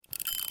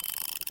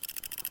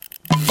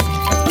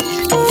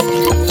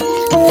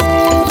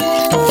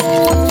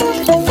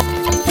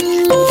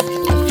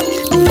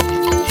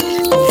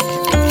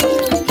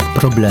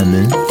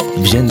Problemy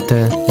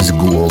wzięte z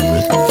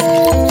głowy.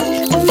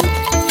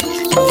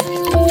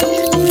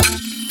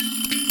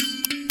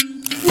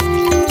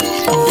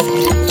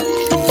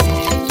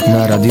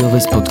 Na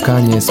radiowe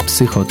spotkanie z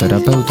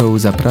psychoterapeutą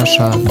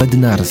zaprasza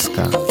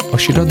Bednarska,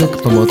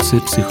 ośrodek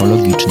pomocy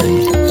psychologicznej.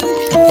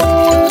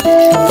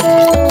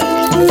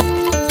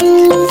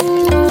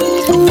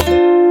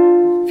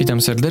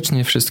 Witam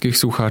serdecznie wszystkich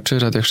słuchaczy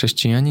Radia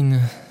Chrześcijanin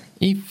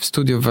i w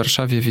studiu w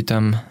Warszawie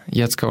witam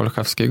Jacka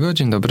Olchawskiego.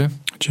 Dzień dobry.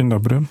 Dzień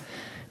dobry.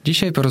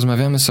 Dzisiaj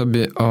porozmawiamy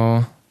sobie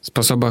o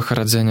sposobach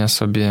radzenia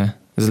sobie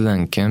z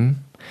lękiem,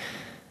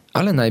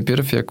 ale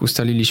najpierw, jak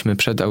ustaliliśmy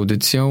przed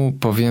audycją,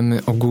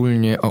 powiemy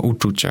ogólnie o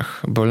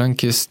uczuciach, bo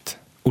lęk jest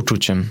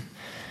uczuciem.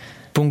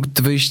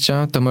 Punkt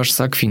wyjścia Tomasz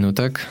z Akwinu,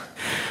 tak?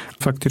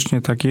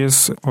 Faktycznie tak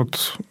jest.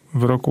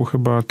 W roku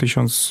chyba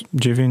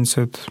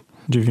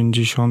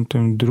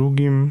 1992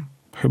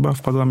 chyba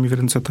wpadła mi w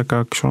ręce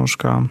taka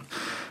książka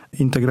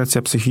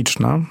Integracja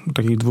psychiczna,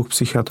 takich dwóch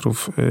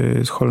psychiatrów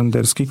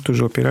holenderskich,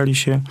 którzy opierali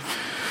się.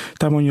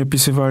 Tam oni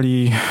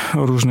opisywali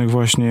o różnych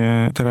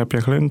właśnie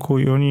terapiach lęku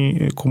i oni,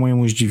 ku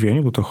mojemu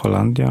zdziwieniu, bo to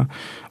Holandia,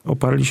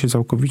 oparli się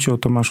całkowicie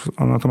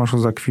na Tomaszu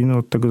z Akwinu.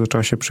 Od tego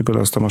zaczęła się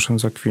przygoda z Tomaszem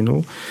z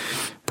Akwinu,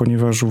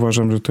 ponieważ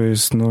uważam, że to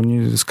jest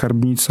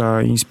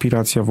skarbnica,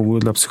 inspiracja w ogóle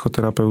dla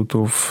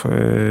psychoterapeutów.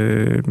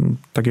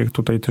 Tak jak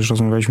tutaj też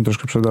rozmawialiśmy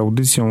troszkę przed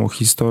audycją o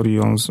historii,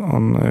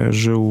 on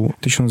żył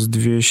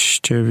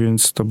 1200,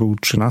 więc to był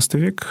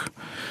XIII wiek.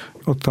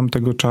 Od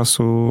tamtego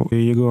czasu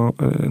jego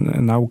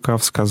nauka,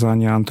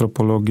 wskazania,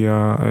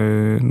 antropologia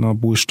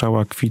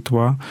błyszczała,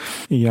 kwitła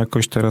i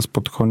jakoś teraz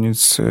pod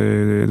koniec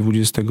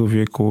XX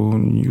wieku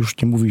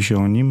już nie mówi się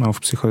o nim, a w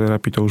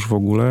psychoterapii to już w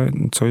ogóle,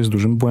 co jest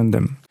dużym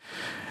błędem.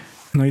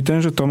 No i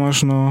tenże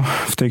Tomasz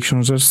w tej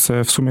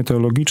książeczce w sumie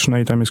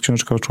teologicznej, tam jest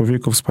książka o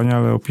człowieku,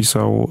 wspaniale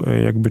opisał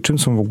jakby czym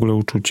są w ogóle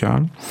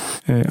uczucia,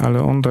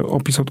 ale on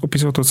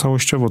opisał to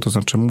całościowo, to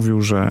znaczy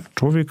mówił, że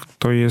człowiek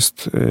to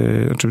jest,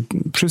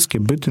 wszystkie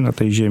byty na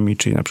tej ziemi,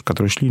 czyli na przykład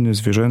rośliny,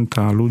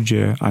 zwierzęta,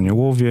 ludzie,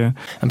 aniołowie.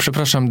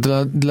 Przepraszam,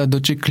 dla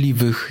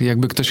dociekliwych,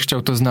 jakby ktoś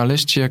chciał to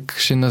znaleźć, jak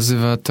się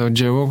nazywa to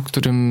dzieło,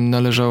 którym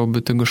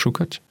należałoby tego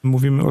szukać?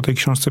 Mówimy o tej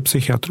książce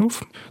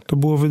psychiatrów. To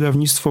było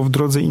wydawnictwo W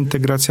drodze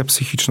integracja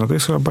psychiczna. To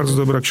jest chyba bardzo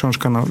dobra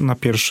książka na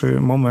pierwszy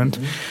moment,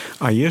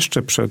 a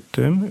jeszcze przed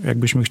tym,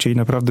 jakbyśmy chcieli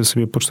naprawdę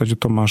sobie poczytać o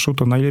Tomaszu,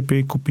 to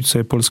najlepiej kupić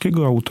sobie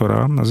polskiego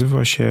autora,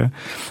 nazywa się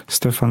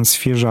Stefan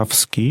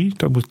Świeżawski,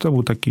 to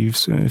był taki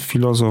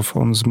filozof,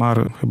 on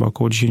zmarł chyba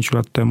około 10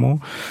 lat temu.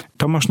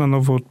 Tomasz na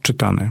nowo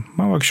odczytany.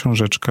 Mała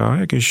książeczka,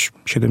 jakieś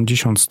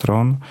 70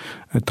 stron.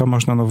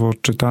 Tomasz na nowo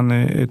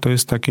odczytany, to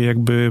jest takie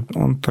jakby,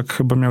 on tak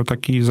chyba miał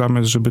taki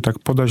zamysł, żeby tak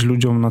podać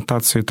ludziom na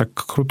tacy, tak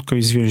krótko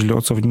i zwięźle,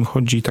 o co w nim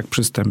chodzi i tak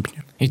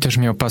przystępnie. I też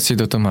miał pasję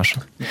do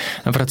Tomasza.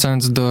 A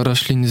wracając do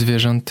roślin,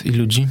 zwierząt i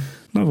ludzi?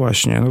 No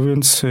właśnie,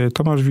 więc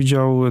Tomasz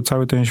widział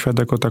cały ten świat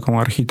jako taką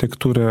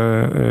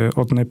architekturę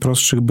od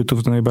najprostszych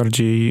bytów do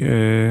najbardziej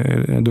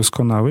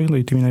doskonałych. No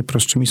i tymi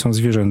najprostszymi są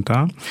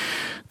zwierzęta,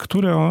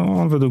 które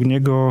on według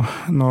niego,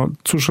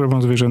 cóż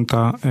robią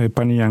zwierzęta,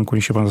 panie Janku,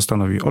 niech się pan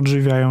zastanowi.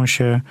 Odżywiają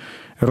się,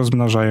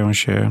 rozmnażają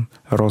się,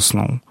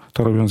 rosną.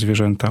 To robią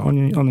zwierzęta.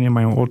 One nie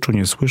mają oczu,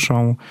 nie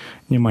słyszą,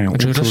 nie mają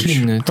uczuć.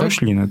 Rośliny, tak?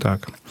 Rośliny,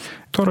 tak.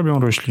 To robią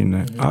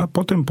rośliny. A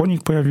potem po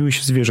nich pojawiły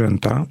się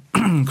zwierzęta,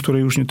 które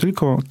już nie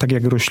tylko tak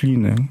jak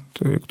rośliny,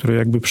 które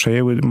jakby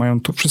przejęły, mają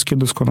to wszystkie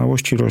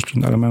doskonałości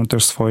roślin, ale mają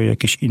też swoje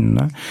jakieś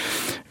inne.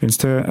 Więc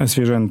te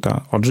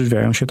zwierzęta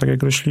odżywiają się tak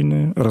jak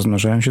rośliny,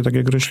 rozmnażają się tak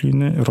jak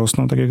rośliny,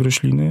 rosną tak jak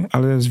rośliny,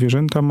 ale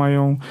zwierzęta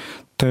mają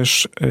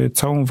też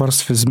całą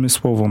warstwę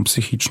zmysłową,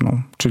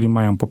 psychiczną. Czyli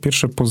mają po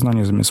pierwsze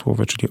poznanie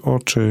zmysłowe, czyli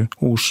oczy,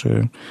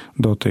 uszy,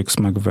 dotyk,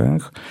 smak,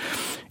 węch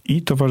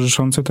i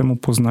towarzyszące temu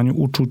poznaniu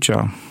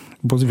uczucia.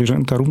 Bo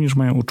zwierzęta również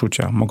mają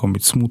uczucia. Mogą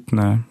być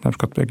smutne, na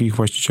przykład jak ich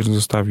właściciel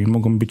zostawi,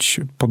 mogą być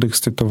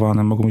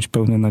podekscytowane, mogą być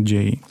pełne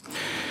nadziei.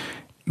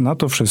 Na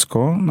to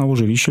wszystko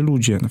nałożyli się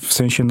ludzie, w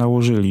sensie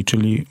nałożyli,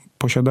 czyli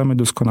posiadamy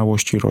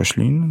doskonałości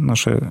roślin,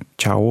 nasze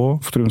ciało,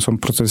 w którym są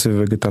procesy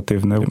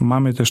wegetatywne.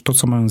 Mamy też to,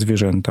 co mają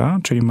zwierzęta,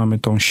 czyli mamy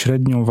tą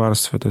średnią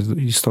warstwę, to jest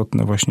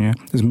istotne właśnie,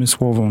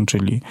 zmysłową,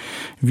 czyli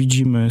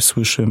widzimy,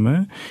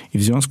 słyszymy i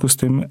w związku z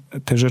tym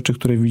te rzeczy,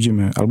 które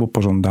widzimy, albo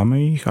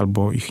pożądamy ich,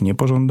 albo ich nie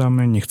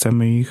pożądamy, nie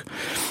chcemy ich,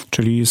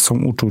 czyli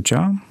są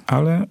uczucia,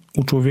 ale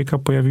u człowieka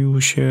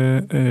pojawiła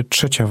się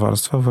trzecia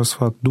warstwa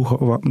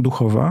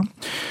duchowa,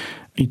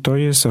 i to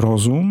jest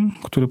rozum,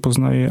 który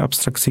poznaje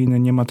abstrakcyjne,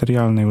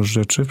 niematerialne już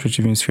rzeczy, w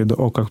przeciwieństwie do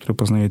oka, które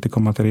poznaje tylko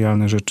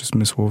materialne rzeczy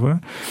zmysłowe.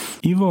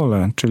 I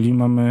wolę, czyli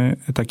mamy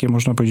takie,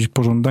 można powiedzieć,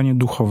 pożądanie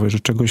duchowe, że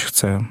czegoś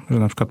chcę, że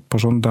na przykład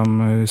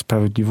pożądam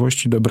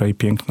sprawiedliwości, dobra i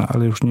piękna,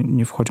 ale już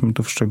nie wchodźmy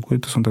tu w szczegóły,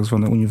 to są tak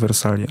zwane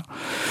uniwersalia.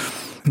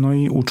 No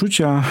i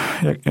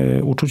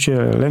uczucie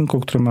lęku, o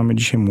którym mamy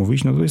dzisiaj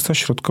mówić, to jest ta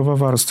środkowa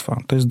warstwa.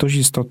 To jest dość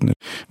istotne,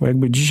 bo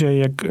jakby dzisiaj,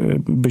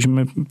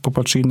 jakbyśmy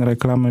popatrzyli na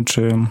reklamy,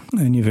 czy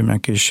nie wiem,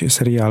 jakieś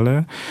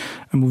seriale,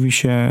 mówi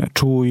się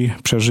czuj,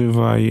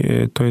 przeżywaj,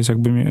 to jest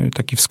jakby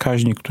taki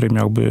wskaźnik, który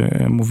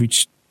miałby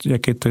mówić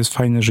jakie to jest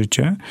fajne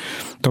życie,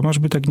 Tomasz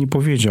by tak nie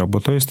powiedział, bo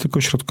to jest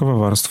tylko środkowa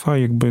warstwa,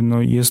 jakby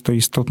jest to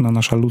istotna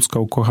nasza ludzka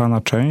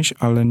ukochana część,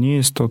 ale nie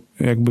jest to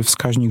jakby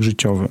wskaźnik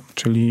życiowy,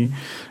 czyli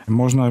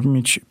można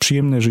mieć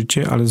przyjemne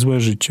życie, ale złe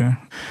życie.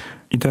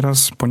 I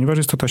teraz, ponieważ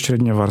jest to ta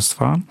średnia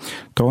warstwa,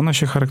 to ona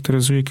się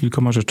charakteryzuje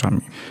kilkoma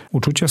rzeczami.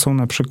 Uczucia są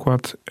na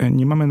przykład,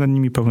 nie mamy nad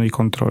nimi pełnej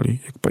kontroli.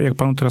 Jak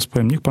panu teraz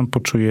powiem, niech pan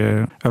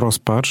poczuje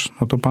rozpacz,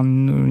 no to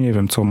pan, nie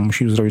wiem, co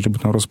musi zrobić, żeby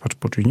tę rozpacz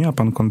poczuć. Nie ma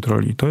pan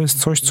kontroli. To jest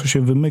coś, co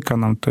się wymyka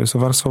nam. To jest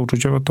warstwa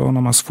uczuciowa, to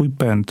ona ma swój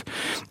pęd,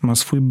 ma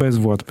swój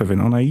bezwład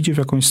pewien. Ona idzie w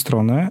jakąś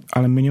stronę,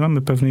 ale my nie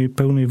mamy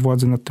pełnej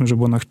władzy nad tym,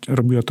 żeby ona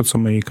robiła to, co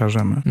my jej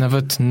każemy.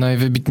 Nawet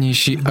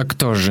najwybitniejsi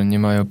aktorzy nie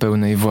mają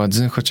pełnej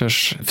władzy,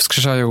 chociaż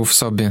wskrzeszają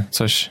w sobie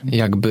coś,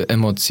 jakby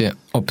emocje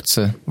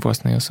obce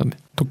własnej osobie.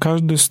 To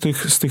każdy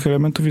z tych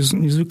elementów jest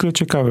niezwykle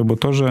ciekawy, bo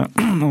to, że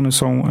one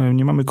są,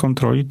 nie mamy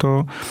kontroli,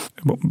 to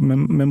bo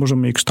my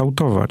możemy je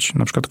kształtować.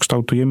 Na przykład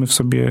kształtujemy w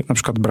sobie na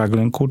przykład brak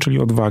lęku, czyli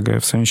odwagę,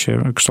 w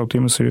sensie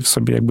kształtujemy sobie w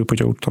sobie, jakby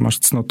powiedział Tomasz,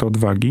 cnotę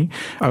odwagi,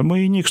 albo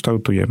jej nie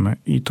kształtujemy.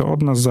 I to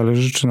od nas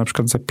zależy, czy na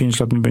przykład za 5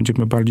 lat my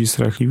będziemy bardziej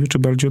strachliwi, czy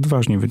bardziej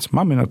odważni, więc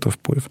mamy na to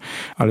wpływ.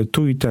 Ale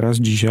tu i teraz,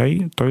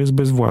 dzisiaj, to jest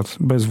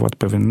bezwład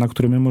pewien, na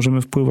który my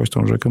możemy wpływać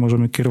tą rzekę,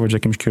 możemy kierować w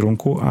jakimś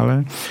kierunku,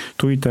 ale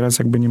tu i teraz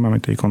jakby nie mamy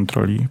tej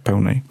kontroli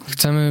pełnej.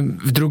 Chcemy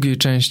w drugiej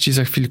części,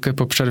 za chwilkę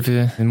po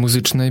przerwie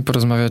muzycznej,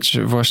 porozmawiać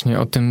właśnie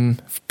o tym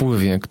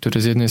wpływie,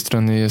 który z jednej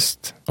strony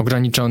jest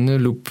ograniczony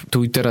lub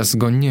tu i teraz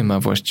go nie ma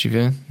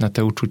właściwie na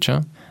te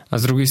uczucia, a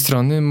z drugiej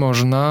strony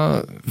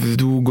można w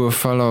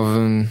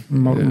długofalowym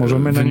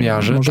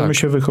wymiarze... Możemy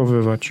się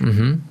wychowywać.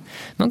 Mhm.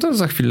 No to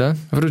za chwilę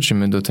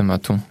wrócimy do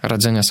tematu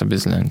radzenia sobie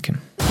z lękiem.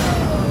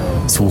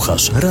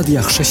 Słuchasz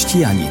Radia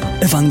Chrześcijanin,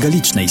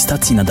 ewangelicznej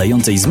stacji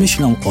nadającej z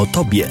myślą o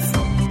Tobie.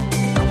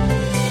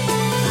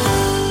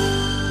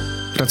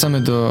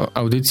 Wracamy do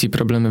audycji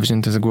Problemy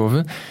wzięte z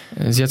głowy.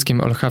 Z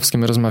Jackiem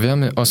Olchawskim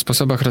rozmawiamy o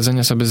sposobach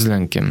radzenia sobie z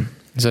lękiem.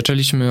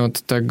 Zaczęliśmy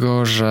od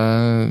tego,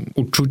 że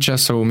uczucia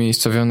są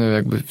umiejscowione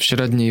jakby w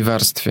średniej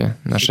warstwie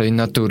naszej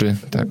natury,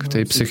 tak,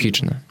 tej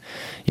psychicznej.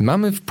 I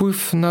mamy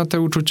wpływ na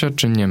te uczucia,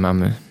 czy nie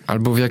mamy?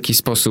 Albo w jaki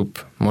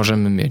sposób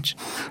możemy mieć?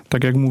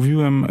 Tak jak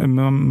mówiłem,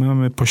 my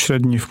mamy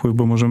pośredni wpływ,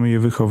 bo możemy je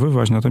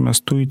wychowywać,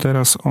 natomiast tu i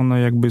teraz one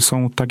jakby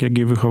są tak, jak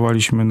je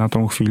wychowaliśmy na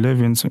tą chwilę,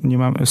 więc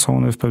są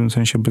one w pewnym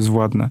sensie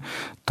bezwładne.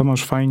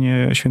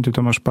 Święty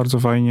Tomasz bardzo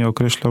fajnie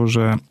określał,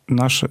 że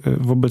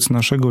wobec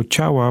naszego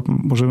ciała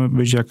możemy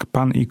być jak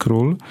pan i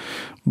król,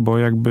 bo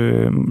jak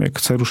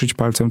chcę ruszyć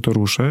palcem, to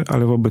ruszę,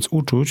 ale wobec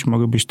uczuć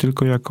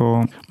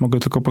mogę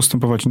tylko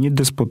postępować nie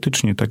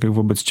despotycznie, tak jak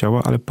wobec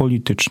ciała, ale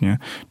politycznie.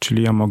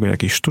 Czyli ja mogę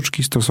jakieś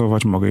sztuczki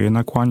stosować, mogę je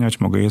nakłaniać,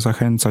 mogę je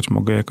zachęcać,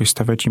 mogę jakoś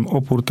stawiać im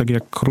opór, tak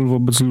jak król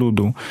wobec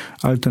ludu,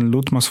 ale ten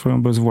lud ma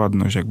swoją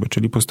bezwładność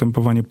czyli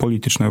postępowanie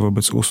polityczne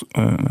wobec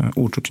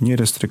uczuć,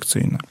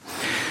 nierestrykcyjne.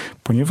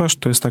 Ponieważ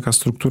to jest taka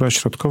struktura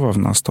środkowa w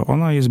nas, to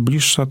ona jest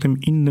bliższa tym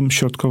innym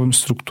środkowym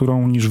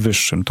strukturom niż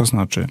wyższym. To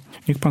znaczy,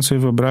 niech pan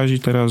sobie wyobrazi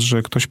teraz,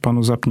 że ktoś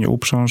panu zapnie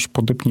uprząż,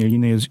 podepnie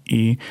linę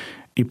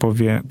i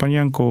powie: panie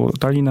Janku,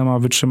 ta lina ma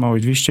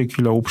wytrzymałość 200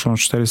 kg,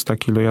 uprząż 400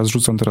 kg, ja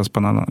zrzucam teraz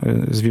pana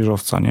z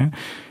wieżowca, nie?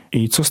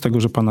 I co z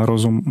tego, że pana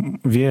rozum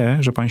wie,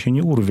 że pan się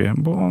nie urwie,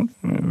 bo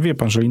wie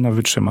pan, że lina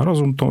wytrzyma.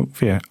 Rozum to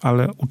wie,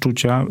 ale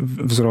uczucia,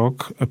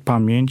 wzrok,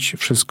 pamięć,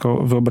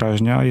 wszystko,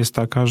 wyobraźnia jest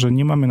taka, że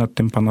nie mamy nad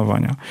tym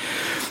panowania.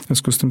 W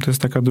związku z tym to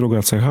jest taka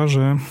druga cecha,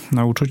 że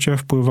na uczucia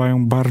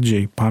wpływają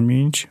bardziej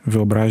pamięć,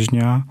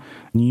 wyobraźnia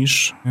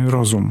niż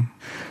rozum.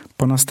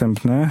 Po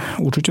następne,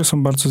 uczucia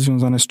są bardzo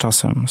związane z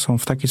czasem. Są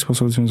w taki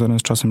sposób związane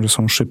z czasem, że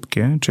są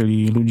szybkie,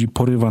 czyli ludzi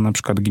porywa na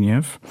przykład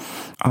gniew,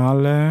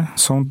 ale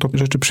są to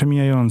rzeczy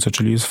przemijające,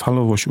 czyli jest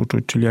falowość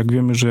uczuć. Czyli jak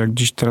wiemy, że jak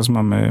dziś teraz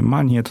mamy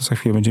manię, to za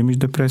chwilę będziemy mieć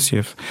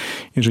depresję.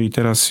 Jeżeli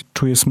teraz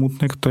czuję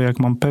smutek, to jak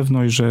mam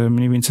pewność, że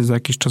mniej więcej za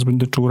jakiś czas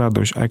będę czuł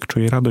radość, a jak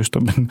czuję radość, to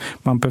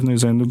mam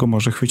pewność, że za niedługo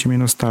może chwyci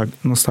mnie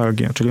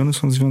nostalgia. Czyli one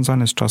są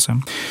związane z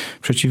czasem.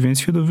 W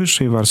przeciwieństwie do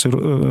wyższej warstwy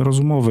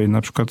rozumowej,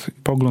 na przykład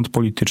pogląd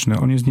polityczny,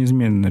 on jest niezmienny.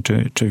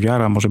 Czy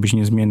wiara może być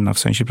niezmienna, w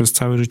sensie przez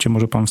całe życie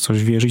może pan w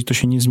coś wierzyć, to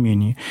się nie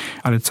zmieni,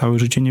 ale całe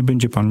życie nie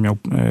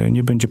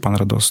będzie pan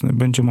radosny.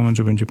 Będzie moment,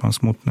 że będzie pan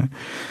smutny.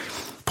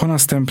 Po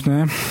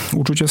następne,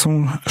 uczucia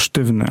są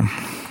sztywne.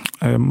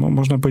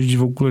 Można powiedzieć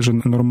w ogóle, że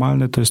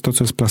normalne to jest to,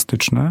 co jest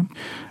plastyczne.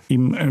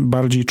 Im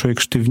bardziej człowiek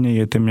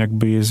sztywnieje, tym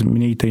jakby jest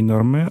mniej tej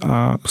normy,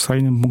 a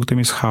skrajnym punktem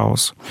jest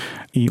chaos.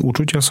 I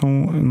uczucia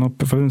są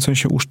w pewnym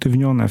sensie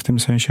usztywnione, w tym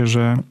sensie,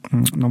 że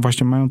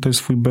właśnie mają tutaj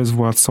swój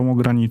bezwład, są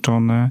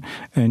ograniczone,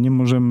 nie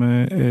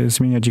możemy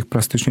zmieniać ich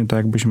plastycznie tak,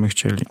 jakbyśmy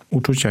chcieli.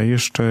 Uczucia,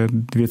 jeszcze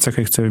 2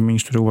 cechy chcę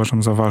wymienić, które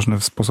uważam za ważne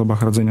w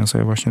sposobach radzenia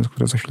sobie właśnie,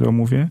 które za chwilę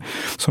omówię,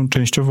 są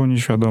częściowo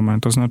nieświadome.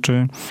 To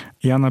znaczy,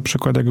 ja na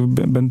przykład jak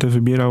będę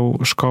wybierał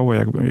wybrał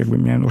szkołę, jakby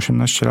miałem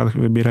 18 lat,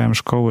 wybierałem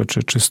szkołę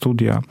czy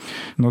studia,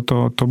 no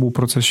to był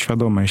proces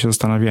świadomy. Ja się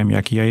zastanawiałem,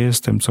 jaki ja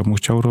jestem, co bym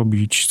chciał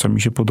robić, co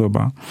mi się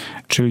podoba.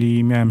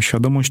 Czyli miałem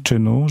świadomość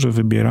czynu, że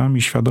wybieram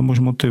i świadomość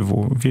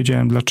motywu.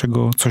 Wiedziałem,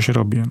 dlaczego coś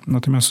robię.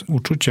 Natomiast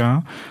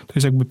uczucia to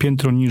jest jakby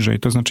piętro niżej.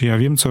 To znaczy ja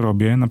wiem, co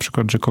robię, na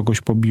przykład, że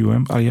kogoś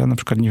pobiłem, ale ja na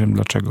przykład nie wiem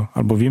dlaczego.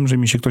 Albo wiem, że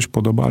mi się ktoś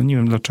podoba, ale nie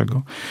wiem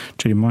dlaczego.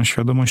 Czyli mam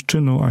świadomość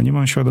czynu, a nie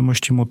mam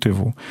świadomości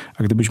motywu.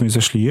 A gdybyśmy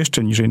zeszli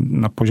jeszcze niżej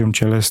na poziom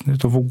cielesny,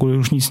 to w ogóle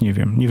już nic nie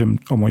wiem. Nie wiem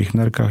o moich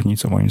nerkach,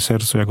 nic o moim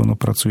sercu, jak ono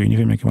pracuje. Nie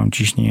wiem, jakie mam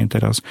ciśnienie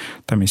teraz.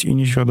 Tam jest i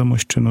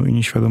nieświadomość czynu, i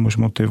nieświadomość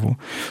motywu.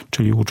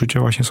 Czyli uczucia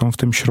właśnie są w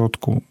tym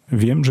środku.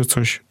 Wiem, że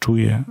coś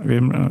czuję.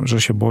 Wiem,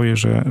 że się boję,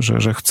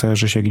 że chcę,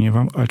 że się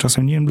gniewam, ale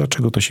czasem nie wiem,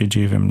 dlaczego to się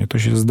dzieje we mnie. To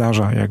się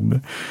zdarza jakby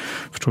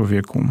w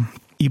człowieku.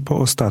 I po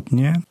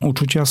ostatnie,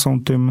 uczucia są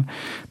tym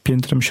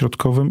piętrem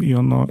środkowym i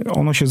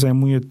ono się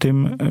zajmuje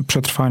tym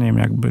przetrwaniem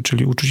jakby,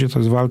 czyli uczucie to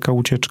jest walka,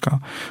 ucieczka.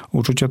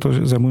 Uczucia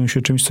to zajmują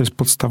się czymś, co jest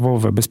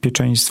podstawowe,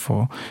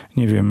 bezpieczeństwo,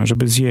 nie wiem,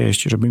 żeby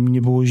zjeść, żeby mi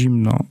nie było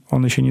zimno.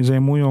 One się nie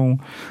zajmują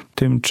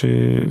tym,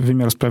 czy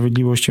wymiar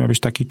sprawiedliwości ma być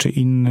taki czy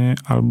inny,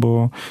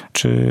 albo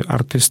czy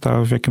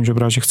artysta w jakimś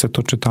obrazie chce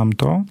to czy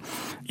tamto.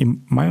 I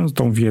mając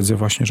tą wiedzę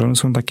właśnie, że one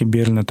są takie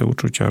bierne, te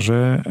uczucia,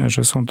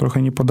 że są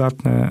trochę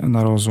niepodatne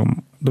na rozum,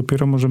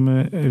 dopiero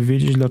możemy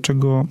wiedzieć,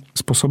 dlaczego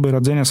sposoby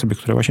radzenia sobie,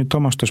 które właśnie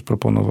Tomasz też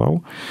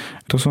proponował,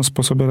 to są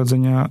sposoby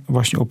radzenia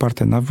właśnie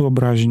oparte na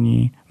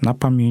wyobraźni, na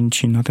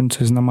pamięci, na tym, co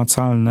jest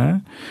namacalne,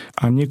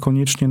 a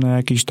niekoniecznie na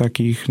jakichś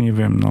takich, nie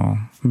wiem,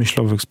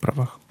 myślowych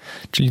sprawach.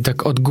 Czyli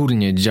tak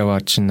odgórnie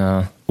działać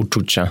na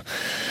uczucia.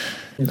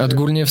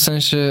 Odgórnie w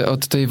sensie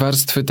od tej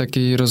warstwy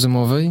takiej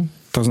rozumowej?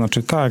 To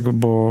znaczy tak,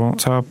 bo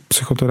cała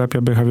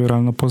psychoterapia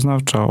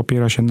behawioralno-poznawcza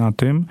opiera się na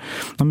tym,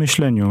 na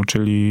myśleniu,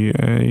 czyli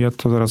ja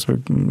to zaraz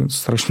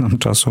strasznie nam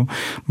czasu,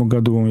 bo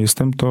gadułą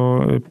jestem,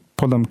 to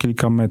podam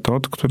kilka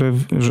metod,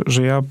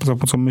 że ja za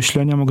pomocą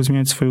myślenia mogę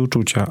zmieniać swoje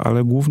uczucia,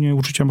 ale głównie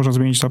uczucia można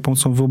zmienić za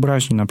pomocą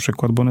wyobraźni na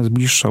przykład, bo ona jest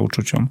bliższa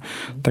uczuciom.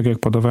 Tak jak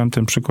podawałem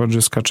ten przykład,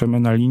 że skaczemy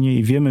na linię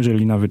i wiemy, że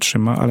lina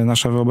wytrzyma, ale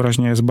nasza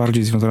wyobraźnia jest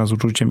bardziej związana z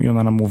uczuciem i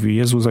ona nam mówi: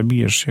 Jezu,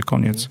 zabijesz się,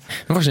 koniec.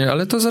 No właśnie,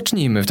 ale to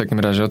zacznijmy w takim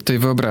razie od tej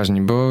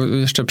wyobraźni, bo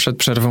jeszcze przed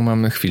przerwą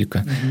mamy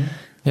chwilkę.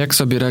 Jak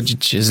sobie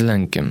radzić z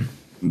lękiem?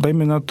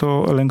 Dajmy na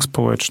to lęk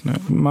społeczny.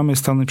 Mamy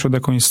stanąć przed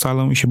jakąś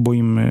salą i się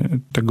boimy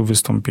tego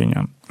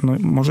wystąpienia.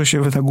 Może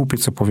się wyda głupie,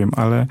 co powiem,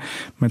 ale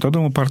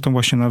metodą opartą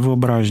właśnie na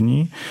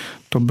wyobraźni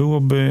to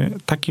byłoby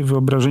takie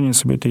wyobrażenie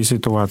sobie tej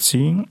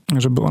sytuacji,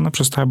 żeby ona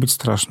przestała być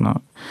straszna.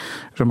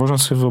 Że można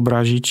sobie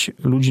wyobrazić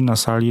ludzi na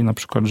sali, na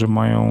przykład, że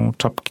mają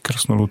czapki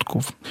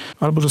krasnoludków,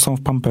 albo że są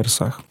w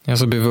pampersach. Ja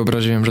sobie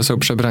wyobraziłem, że są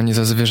przebrani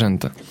za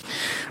zwierzęta.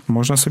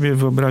 Można sobie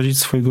wyobrazić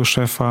swojego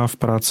szefa w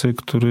pracy,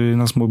 który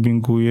nas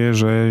mobbinguje,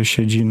 że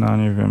siedzi na,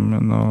 nie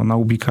wiem, na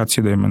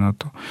ubikacji, dajmy na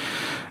to.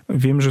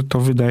 Wiem, że to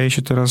wydaje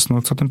się teraz,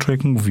 co ten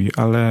człowiek mówi,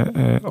 ale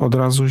od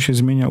razu się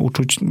zmienia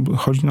uczuć.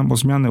 Chodzi nam o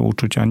zmianę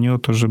uczuć, a nie o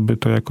to, żeby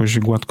to jakoś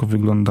gładko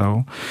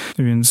wyglądało.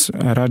 Więc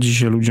radzi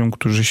się ludziom,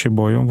 którzy się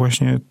boją,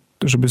 właśnie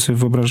żeby sobie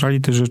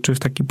wyobrażali te rzeczy w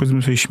taki,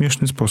 powiedzmy sobie,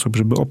 śmieszny sposób,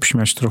 żeby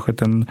obśmiać trochę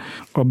ten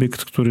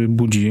obiekt, który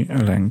budzi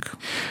lęk.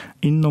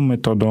 Inną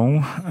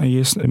metodą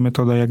jest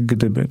metoda jak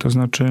gdyby. To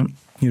znaczy,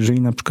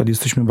 jeżeli na przykład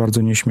jesteśmy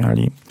bardzo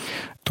nieśmiali,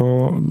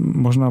 to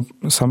można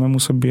samemu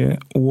sobie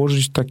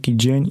ułożyć taki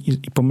dzień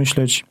i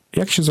pomyśleć,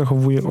 jak się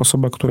zachowuje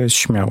osoba, która jest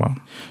śmiała.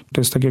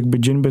 To jest tak jakby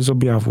dzień bez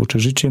objawu, czy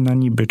życie na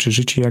niby, czy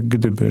życie jak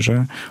gdyby,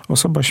 że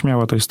osoba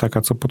śmiała to jest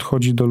taka, co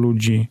podchodzi do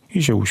ludzi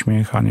i się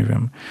uśmiecha, nie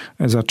wiem,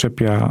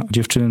 zaczepia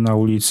dziewczyny na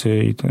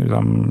ulicy i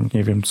tam,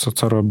 nie wiem,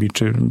 co robi,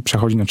 czy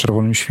przechodzi na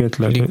czerwonym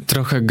świetle. Czyli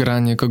trochę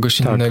granie kogoś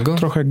innego? Tak,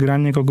 trochę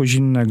granie kogoś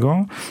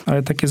innego,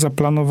 ale takie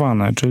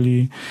zaplanowane,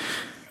 czyli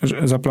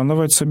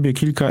zaplanować sobie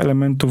kilka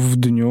elementów w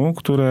dniu,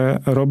 które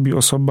robi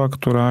osoba,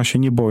 która się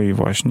nie boi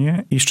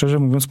właśnie i szczerze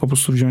mówiąc po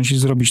prostu wziąć i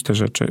zrobić te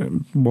rzeczy,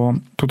 bo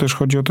tu też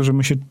chodzi o to, że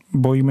my się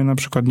boimy na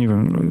przykład, nie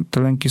wiem,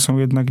 te lęki są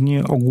jednak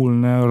nie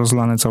ogólne,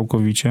 rozlane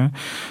całkowicie,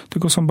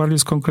 tylko są bardziej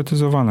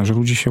skonkretyzowane, że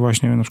ludzie się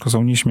właśnie na przykład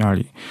są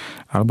nieśmiali,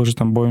 albo że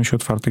tam boją się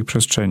otwartych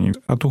przestrzeni,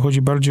 a tu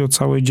chodzi bardziej o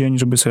cały dzień,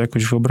 żeby sobie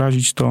jakoś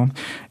wyobrazić to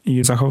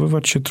i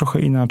zachowywać się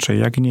trochę inaczej,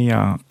 jak nie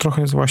ja,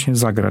 trochę właśnie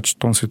zagrać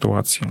tą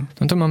sytuację.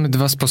 No to mamy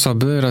dwa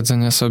sposoby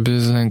radzenia sobie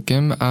z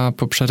lękiem, a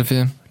po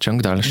przerwie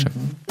ciąg dalszy.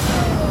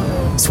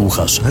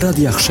 Słuchasz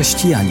Radia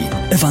Chrześcijanin,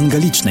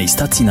 ewangelicznej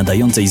stacji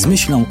nadającej z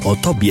myślą o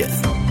Tobie.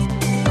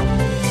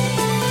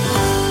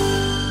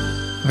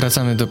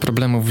 Wracamy do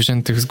problemów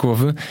wziętych z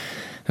głowy.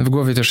 W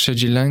głowie też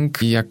siedzi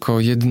lęk jako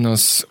jedno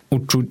z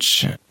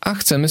uczuć, a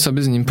chcemy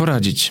sobie z nim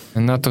poradzić.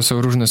 Na to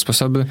są różne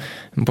sposoby.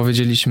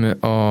 Powiedzieliśmy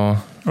o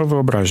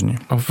wyobraźni.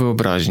 O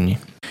wyobraźni.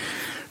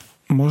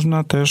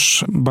 Można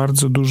też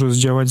bardzo dużo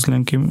zdziałać z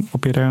lękiem,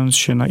 opierając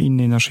się na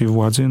innej naszej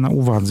władzy, na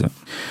uwadze.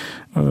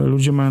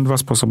 Ludzie mają dwa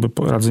sposoby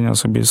radzenia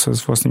sobie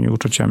z własnymi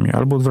uczuciami.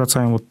 Albo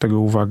odwracają od tego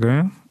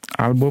uwagę,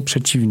 albo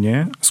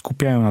przeciwnie,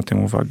 skupiają na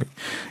tym uwagę.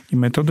 I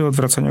metody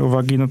odwracania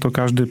uwagi, no to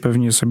każdy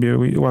pewnie sobie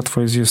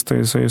łatwo jest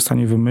sobie w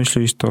stanie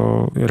wymyślić,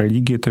 to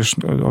religie też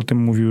o tym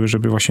mówiły,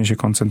 żeby właśnie się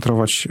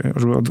koncentrować,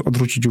 żeby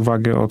odwrócić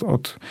uwagę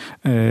od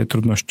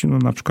trudności, no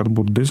na przykład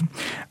buddyzm.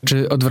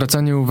 Czy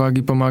odwracanie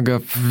uwagi pomaga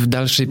w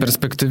dalszej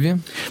perspektywie?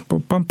 Bo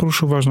pan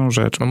poruszył ważną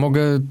rzecz. No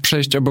mogę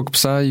przejść obok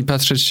psa i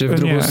patrzeć się w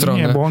drugą stronę.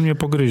 Nie, bo on mnie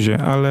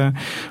pogryzie, ale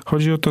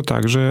chodzi o to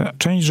tak, że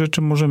część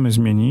rzeczy możemy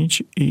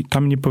zmienić i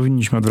tam nie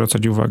powinniśmy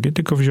odwracać uwagi,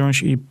 tylko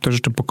wziąć i te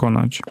rzeczy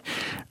pokonać.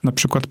 Na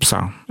przykład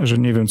psa, że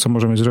nie wiem, co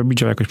możemy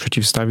zrobić, ale jakoś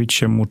przeciwstawić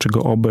się mu, czy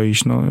go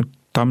obejść, no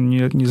tam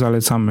nie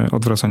zalecamy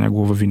odwracania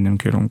głowy w innym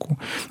kierunku.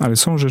 Ale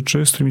są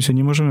rzeczy, z którymi sobie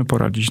nie możemy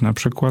poradzić. Na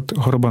przykład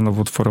choroba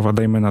nowotworowa,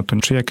 dajmy na to,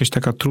 czy jakaś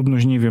taka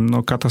trudność, nie wiem,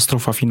 no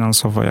katastrofa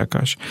finansowa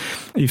jakaś.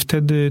 I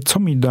wtedy co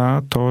mi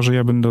da to, że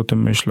ja będę o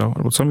tym myślał?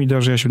 Albo co mi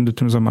da, że ja się będę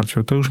tym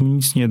zamartwiał? To już mi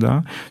nic nie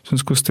da. W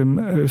związku z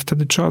tym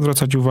wtedy trzeba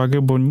odwracać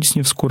uwagę, bo nic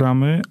nie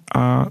wskóramy,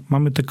 a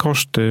mamy te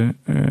koszty,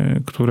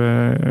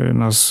 które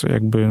nas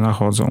jakby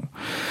nachodzą.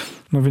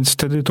 No więc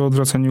wtedy to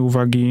odwracanie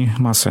uwagi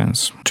ma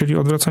sens. Czyli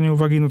odwracanie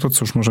uwagi, no to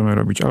cóż możemy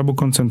robić? Albo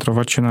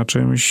koncentrować się na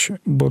czymś,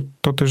 bo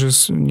to też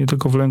jest nie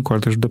tylko w lęku,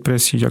 ale też w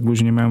depresji, jak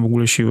ludzie nie mają w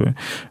ogóle siły.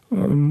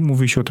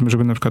 Mówi się o tym,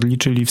 żeby na przykład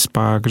liczyli w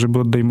SPAK, żeby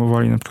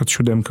odejmowali na przykład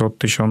 7 od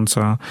 1000.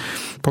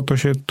 Po to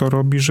się to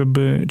robi,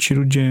 żeby ci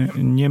ludzie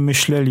nie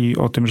myśleli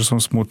o tym, że są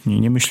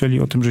smutni, nie myśleli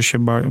o tym, że się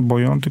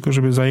boją, tylko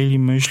żeby zajęli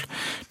myśl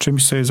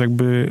czymś, co jest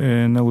jakby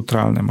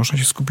neutralne. Można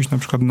się skupić na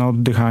przykład na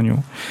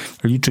oddychaniu,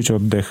 liczyć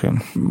oddechy.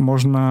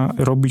 Można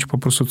robić po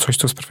prostu coś,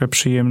 co sprawia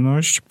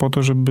przyjemność, po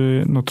to,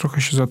 żeby no,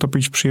 trochę się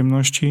zatopić w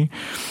przyjemności.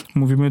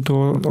 Mówimy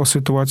tu o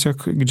sytuacjach,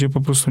 gdzie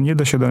po prostu nie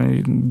da się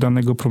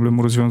danego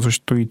problemu rozwiązać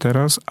tu i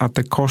teraz, a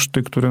te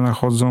koszty, które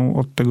nachodzą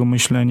od tego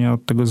myślenia,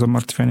 od tego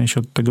zamartwiania się,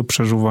 od tego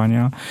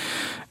przeżuwania,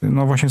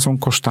 no właśnie są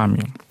kosztami.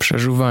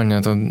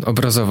 Przeżuwania, to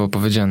obrazowo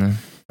powiedziane.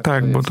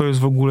 Tak, bo to jest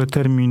w ogóle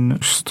termin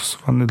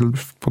stosowany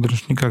w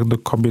podręcznikach do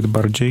kobiet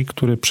bardziej,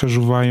 które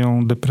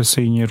przeżuwają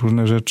depresyjnie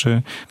różne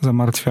rzeczy,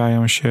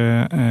 zamartwiają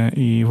się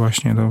i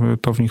właśnie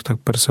to w nich tak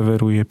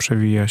perseweruje,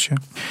 przewija się.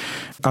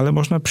 Ale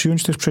można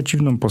przyjąć też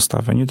przeciwną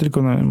postawę. Nie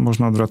tylko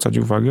można odwracać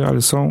uwagę, ale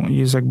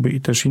jest jakby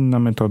i też inna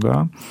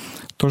metoda,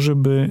 to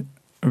żeby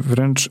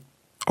wręcz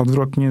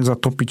odwrotnie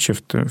zatopić się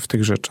w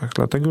tych rzeczach.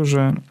 Dlatego,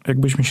 że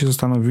jakbyśmy się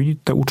zastanowili,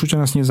 te uczucia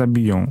nas nie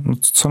zabiją. No,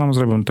 co nam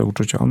zrobią te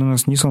uczucia? One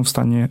nas nie są w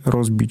stanie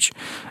rozbić,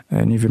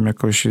 nie wiem,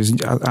 jakoś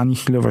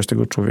anihilować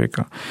tego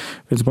człowieka.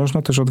 Więc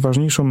można też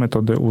odważniejszą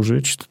metodę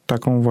użyć,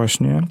 taką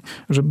właśnie,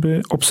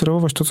 żeby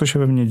obserwować to, co się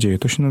we mnie dzieje.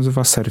 To się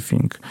nazywa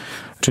surfing.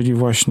 Czyli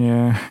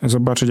właśnie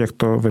zobaczyć, jak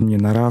to we mnie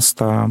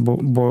narasta,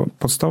 bo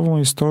podstawą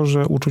jest to,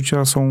 że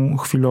uczucia są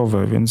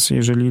chwilowe, więc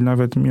jeżeli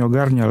nawet mnie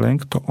ogarnia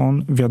lęk, to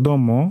on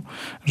wiadomo,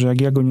 że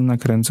jak ja go nie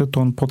nakręcę,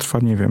 to on potrwa,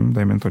 nie wiem,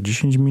 dajmy to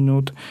 10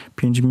 minut,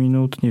 5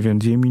 minut, nie wiem,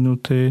 2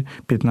 minuty,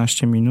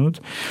 15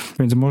 minut,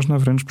 więc można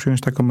wręcz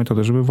przyjąć taką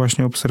metodę, żeby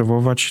właśnie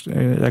obserwować,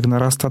 jak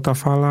narasta ta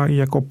fala i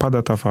jak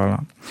opada ta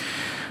fala.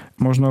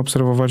 Można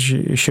obserwować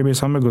siebie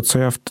samego, co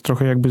ja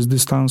trochę jakby z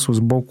dystansu, z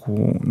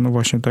boku, no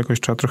właśnie to jakoś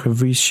trzeba trochę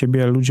wyjść z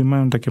siebie, ale ludzie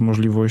mają takie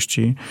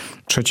możliwości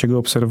trzeciego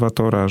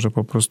obserwatora, że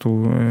po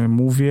prostu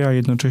mówię, a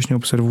jednocześnie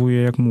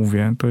obserwuję, jak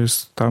mówię. To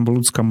jest ta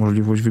ludzka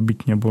możliwość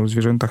wybitnie, bo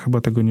zwierzęta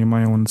chyba tego nie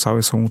mają, one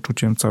całe są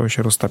uczuciem, całe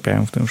się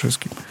roztapiają w tym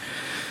wszystkim.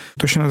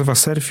 To się nazywa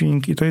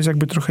surfing i to jest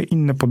jakby trochę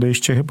inne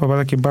podejście, chyba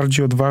takie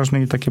bardziej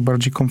odważne i takie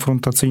bardziej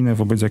konfrontacyjne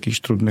wobec jakichś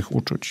trudnych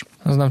uczuć.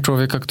 Znam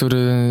człowieka, który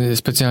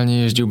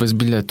specjalnie jeździł bez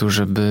biletu,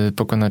 żeby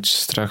pokonać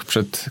strach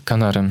przed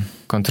kanarem,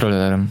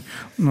 kontrolerem.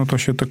 No to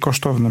się te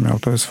kosztowne miał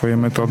te swoje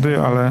metody,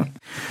 ale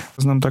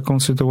znam taką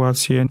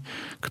sytuację,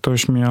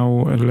 ktoś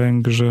miał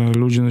lęk, że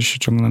ludzie się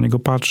ciągle na niego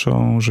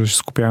patrzą, że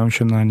skupiają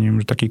się na nim,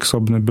 że taki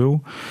ksobny był.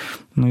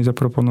 No i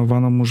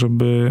zaproponowano mu,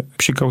 żeby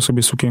psikał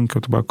sobie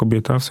sukienkę, to była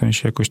kobieta, w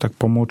sensie jakoś tak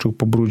pomoczył,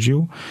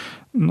 pobrudził.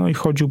 No i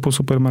chodził po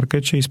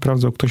supermarkecie i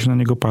sprawdzał, kto się na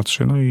niego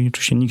patrzy. No i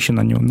oczywiście nikt się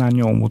na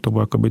nią, bo to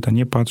była kobieta,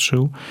 nie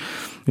patrzył.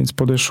 Więc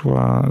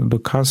podeszła do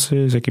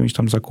kasy z jakimiś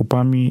tam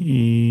zakupami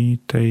i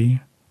tej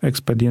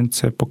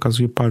ekspedientce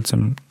pokazuje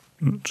palcem,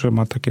 że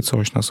ma takie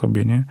coś na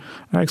sobie, nie?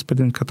 A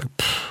ekspedientka tak,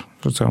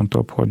 że co ją to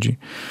obchodzi.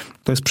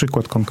 To jest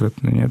przykład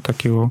konkretny, nie?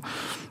 Takiego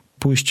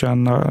pójścia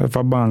na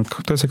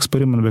wabank. To jest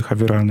eksperyment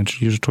behawioralny,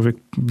 czyli że człowiek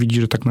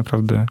widzi, że tak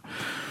naprawdę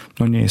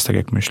no nie jest tak,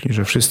 jak myśli,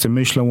 że wszyscy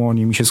myślą o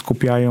nim i się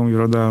skupiają i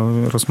roda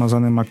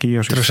rozmazany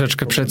makijaż.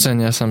 Troszeczkę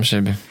przecenia sam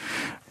siebie.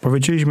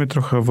 Powiedzieliśmy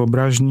trochę o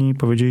wyobraźni,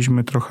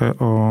 powiedzieliśmy trochę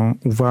o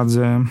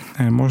uwadze.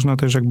 Można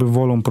też jakby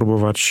wolą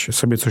próbować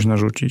sobie coś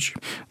narzucić.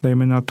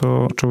 Dajmy na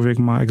to, człowiek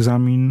ma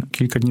egzamin,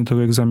 kilka dni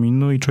tego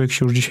egzaminu i człowiek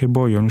się już dzisiaj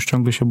boi, on już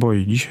ciągle się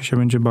boi. Dzisiaj się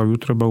będzie bał,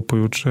 jutro bał,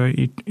 pojutrze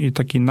i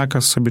taki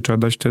nakaz sobie trzeba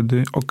dać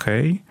wtedy,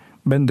 okej,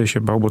 będę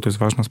się bał, bo to jest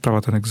ważna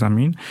sprawa, ten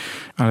egzamin,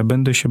 ale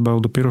będę się bał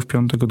dopiero w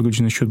piątek od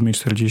godziny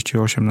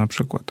 7:48 na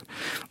przykład.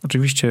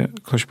 Oczywiście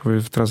ktoś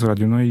powie teraz w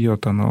radiu, no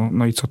idiota,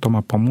 no i co, to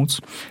ma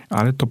pomóc?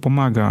 Ale to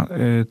pomaga.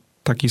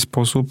 taki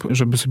sposób,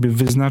 żeby sobie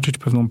wyznaczyć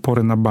pewną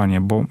porę na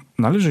banie, bo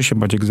należy się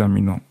bać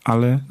egzaminu,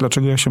 ale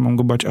dlaczego ja się mam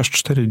go bać aż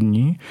 4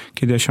 dni,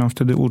 kiedy ja się mam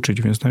wtedy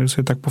uczyć? Więc należy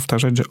sobie tak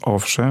powtarzać, że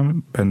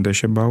owszem, będę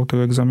się bał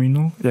tego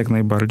egzaminu, jak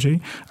najbardziej,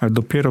 ale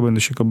dopiero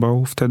będę się go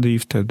bał wtedy i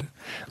wtedy.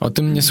 O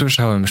tym nie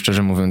słyszałem,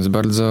 szczerze mówiąc.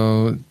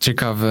 Bardzo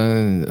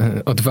ciekawe,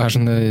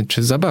 odważne,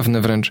 czy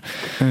zabawne wręcz.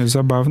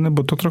 Zabawne,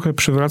 bo to trochę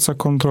przywraca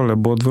kontrolę,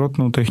 bo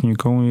odwrotną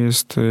techniką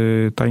jest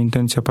ta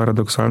intencja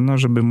paradoksalna,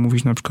 żeby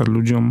mówić na przykład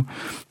ludziom,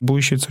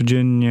 bój się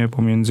codziennie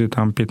pomiędzy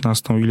tam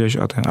 15 ileś,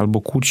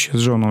 albo kłóć się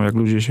z żoną, jak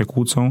ludzie się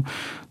kłócą,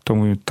 to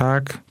mówię,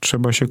 tak,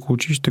 trzeba się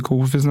kłócić, tylko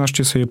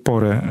wyznaczcie sobie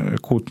porę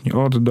kłótni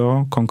od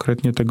do,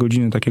 konkretnie te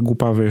godziny, takie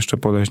głupawe jeszcze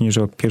podać, nie,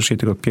 że od pierwszej,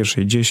 tylko od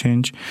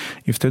 1:10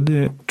 i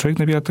wtedy człowiek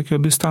nabiera takiego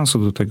dystansu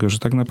do tego, że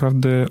tak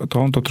naprawdę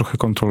to on to trochę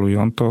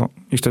kontroluje,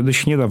 i wtedy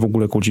się nie da w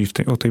ogóle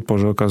kłócić o tej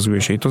porze,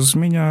 okazuje się, i to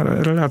zmienia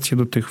relacje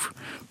do tych,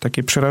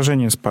 takie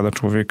przerażenie spada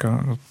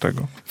człowieka od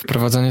tego.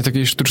 Wprowadzanie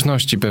takiej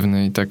sztuczności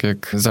pewnej, tak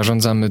jak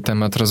zarządzamy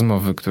temat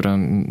rozmowy, która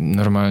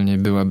normalnie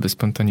byłaby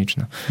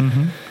spontaniczna.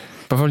 Mhm.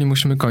 Powoli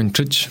musimy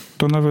kończyć.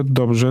 To nawet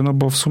dobrze, no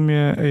bo w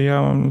sumie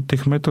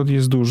tych metod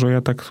jest dużo.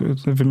 Ja tak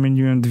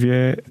wymieniłem 2.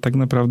 Tak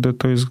naprawdę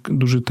to jest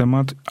duży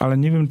temat, ale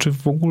nie wiem, czy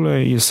w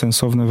ogóle jest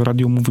sensowne w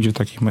radiu mówić o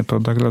takich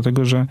metodach,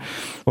 dlatego że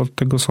od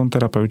tego są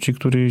terapeuci,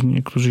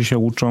 którzy się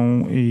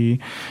uczą i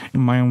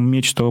mają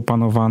mieć to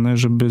opanowane,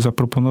 żeby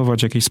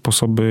zaproponować jakieś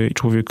sposoby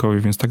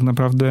człowiekowi. Więc tak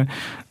naprawdę,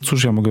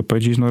 cóż ja mogę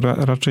powiedzieć? No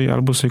raczej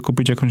albo sobie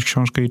kupić jakąś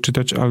książkę i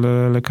czytać,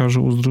 ale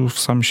lekarzu uzdrów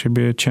sam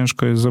siebie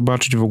ciężko jest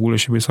zobaczyć w ogóle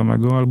siebie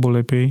samego, albo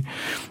lepiej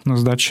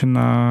zdać się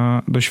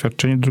na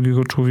doświadczenie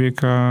drugiego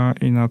człowieka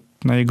i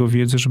na jego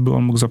wiedzę, żeby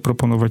on mógł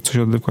zaproponować coś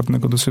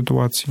adekwatnego do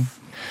sytuacji.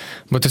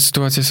 Bo te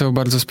sytuacje są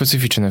bardzo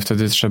specyficzne.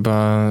 Wtedy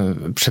trzeba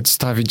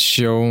przedstawić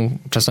ją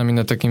czasami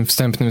na takim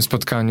wstępnym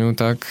spotkaniu,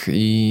 tak?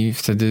 I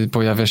wtedy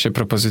pojawia się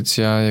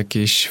propozycja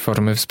jakiejś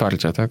formy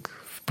wsparcia, tak?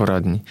 W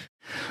poradni.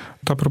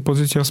 Ta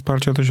propozycja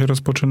wsparcia to się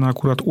rozpoczyna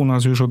akurat u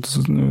nas już od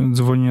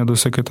dzwonienia do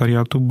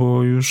sekretariatu,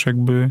 bo już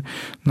jakby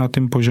na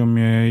tym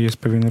poziomie jest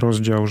pewien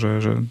rozdział, że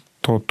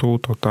to tu,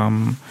 to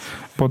tam.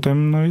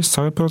 Potem jest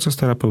cały proces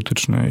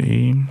terapeutyczny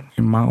i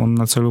ma on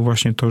na celu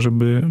właśnie to,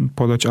 żeby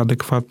podać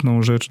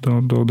adekwatną rzecz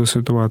do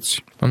sytuacji.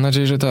 Mam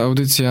nadzieję, że ta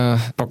audycja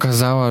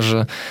pokazała,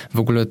 że w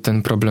ogóle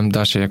ten problem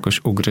da się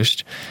jakoś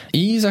ugryźć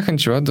i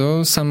zachęciła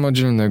do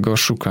samodzielnego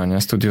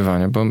szukania,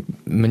 studiowania, bo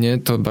mnie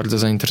to bardzo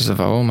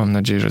zainteresowało. Mam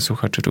nadzieję, że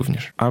słuchaczy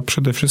również. A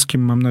przede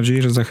wszystkim mam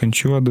nadzieję, że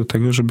zachęciła do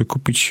tego, żeby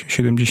kupić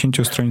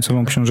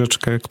 70-stronicową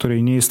książeczkę,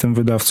 której nie jestem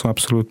wydawcą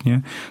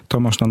absolutnie.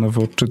 Tomasz na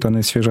nowo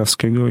odczytany z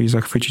Świeżawskiego i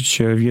zachwycić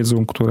się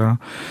wiedzą, która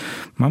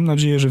mam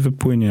nadzieję, że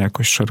wypłynie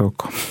jakoś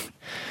szeroko.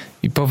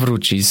 I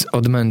powróci z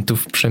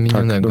odmętów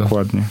przeminionego. Tak,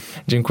 dokładnie.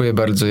 Dziękuję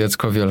bardzo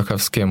Jackowi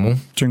Olchawskiemu.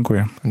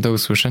 Dziękuję. Do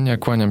usłyszenia.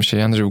 Kłaniam się,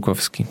 Jan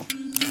Żyłkowski.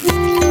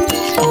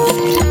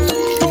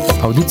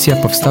 Audycja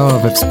powstała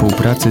we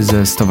współpracy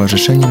ze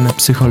Stowarzyszeniem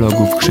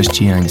Psychologów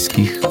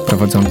Chrześcijańskich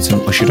prowadzącym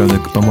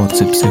Ośrodek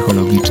Pomocy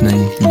Psychologicznej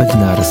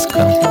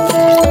Bednarska.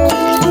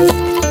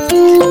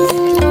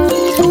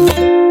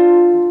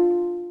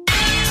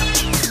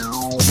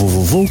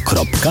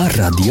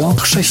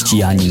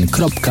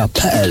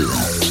 www.radiochrześcijanin.pl